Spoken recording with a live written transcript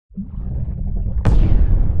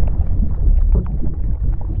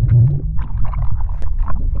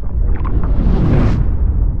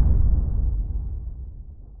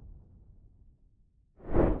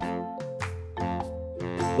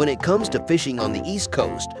When it comes to fishing on the East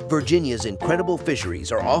Coast, Virginia's incredible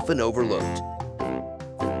fisheries are often overlooked.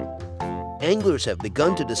 Anglers have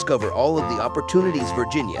begun to discover all of the opportunities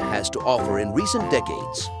Virginia has to offer in recent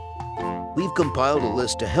decades. We've compiled a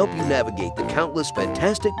list to help you navigate the countless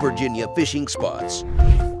fantastic Virginia fishing spots.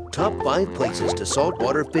 Top 5 places to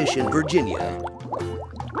saltwater fish in Virginia.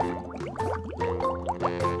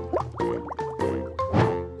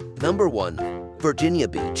 Number 1. Virginia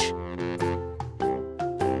Beach.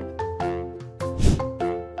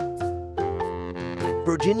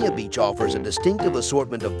 Virginia Beach offers a distinctive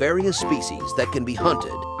assortment of various species that can be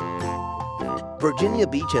hunted. Virginia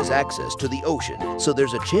Beach has access to the ocean, so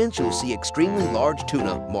there's a chance you'll see extremely large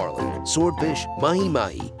tuna, marlin, swordfish,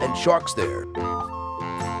 mahi-mahi, and sharks there.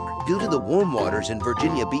 Due to the warm waters in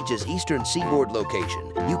Virginia Beach's eastern seaboard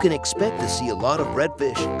location, you can expect to see a lot of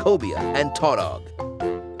redfish, cobia, and tautog.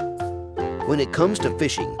 When it comes to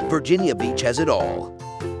fishing, Virginia Beach has it all.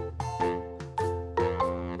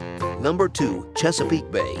 Number 2. Chesapeake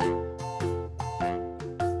Bay.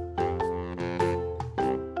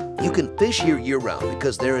 You can fish here year-round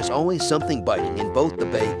because there is always something biting in both the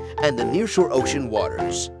bay and the nearshore ocean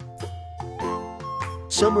waters.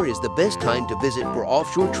 Summer is the best time to visit for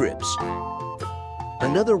offshore trips.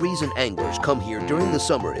 Another reason anglers come here during the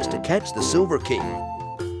summer is to catch the Silver King.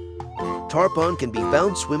 Tarpon can be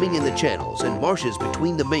found swimming in the channels and marshes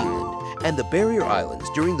between the mainland and the barrier islands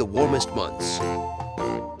during the warmest months.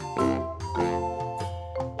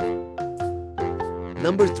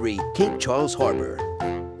 Number 3. Cape Charles Harbor.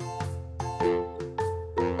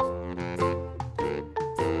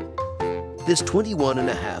 This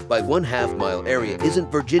 21.5 by 1/2 mile area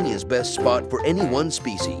isn't Virginia's best spot for any one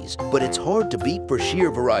species, but it's hard to beat for sheer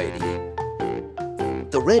variety.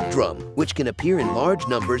 The red drum, which can appear in large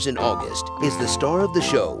numbers in August, is the star of the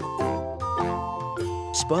show.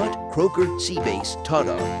 Spot, croaker, sea bass,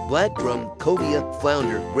 tautog, black drum, cobia,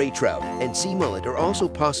 flounder, gray trout, and sea mullet are also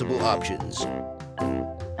possible options.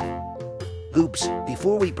 Oops,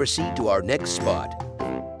 before we proceed to our next spot,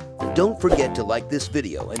 don't forget to like this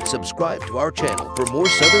video and subscribe to our channel for more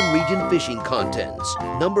Southern Region fishing contents.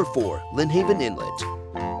 Number 4. Lynnhaven Inlet.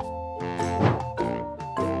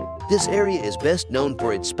 This area is best known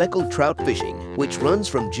for its speckled trout fishing, which runs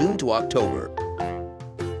from June to October.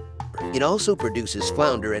 It also produces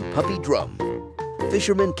flounder and puppy drum.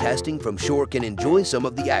 Fishermen casting from shore can enjoy some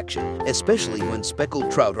of the action, especially when speckled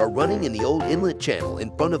trout are running in the old inlet channel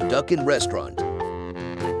in front of Duck Inn Restaurant.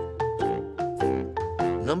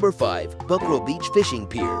 Number 5. Buckrow Beach Fishing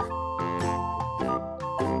Pier.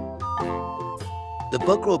 The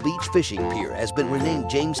Buckrow Beach Fishing Pier has been renamed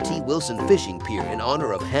James T. Wilson Fishing Pier in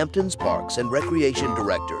honor of Hampton's Parks and Recreation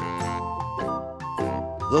Director.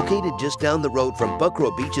 Located just down the road from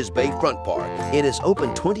Buckrow Beach's Bayfront Park, it is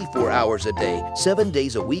open 24 hours a day, 7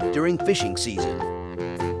 days a week during fishing season.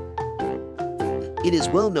 It is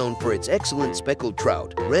well known for its excellent speckled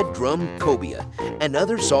trout, red drum, cobia, and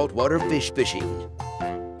other saltwater fish fishing.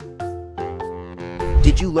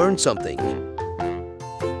 Did you learn something?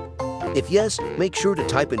 If yes, make sure to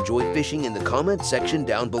type "enjoy fishing" in the comment section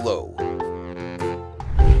down below.